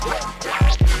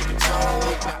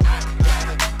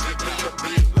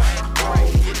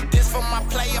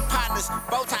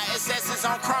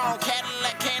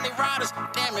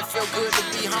good to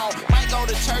be home. Might go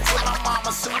to church with my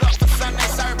mama, suit up for Sunday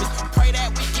service. Pray that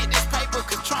we get this paper,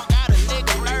 cause Trump got a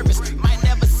nigga nervous. Might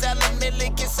never sell a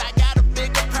million, guess I got a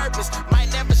bigger purpose.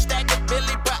 Might never stack a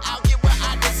Billy, but I'll get what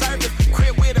I deserve it.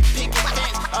 Crib with a picket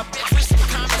fence, a bitch with some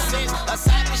common sense. A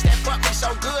side bitch that fuck me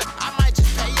so good, I might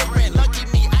just pay your rent. Lucky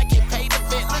me, I get paid the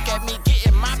vent. Look at me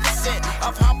getting my percent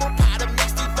of humble pie. The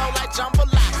mixed flow like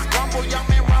jambalaya. Rumble, young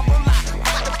man, rumble lie.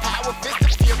 Fight the power, fist the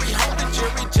fury, hold the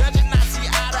jury, judge and not see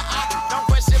eye to eye. Don't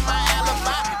question my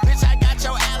alibi, bitch, I got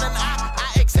your Allen eye.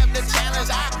 I accept the challenge,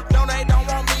 I know they don't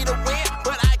want me to win,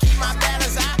 but I keep my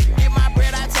balance high. Get my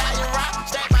bread, Italian rock,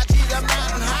 stack my cheese up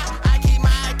mountain high. I keep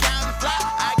my accountant fly,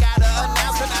 I got an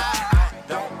announcement. I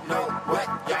don't know what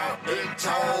y'all been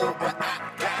told, but I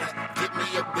gotta get me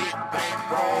a big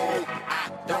bankroll.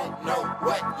 I don't know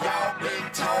what y'all been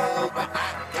told, but I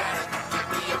gotta get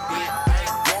me a big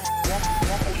bankroll.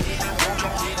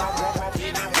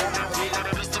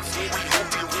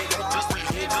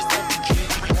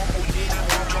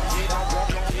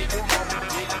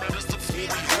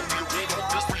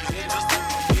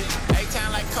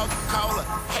 A-Town like Coca-Cola,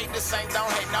 hate the Saint, don't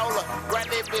hate Nola. Run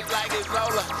that bitch like it's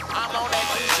Lola, I'm on that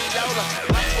Gucci Lola.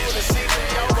 Might move the season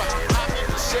over, hop in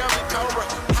the Shelby Cobra.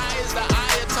 High as the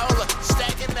Ayatollah,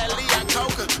 stacking that Leon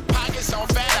Coca. Pockets on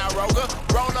fat, I roga,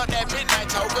 roll up that midnight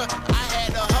toga. I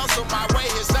had to hustle my way,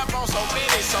 it's up on so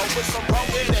many sobers. Some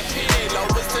broke with that penny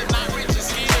loafers, tonight rich and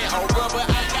skinny over. But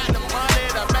I got the money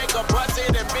to make a bust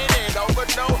in a minute over.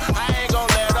 No, I ain't gon'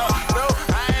 let up, no,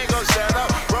 I ain't gon' shut up.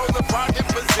 Roll the parking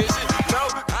position, no,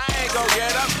 I ain't gon'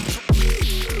 get up.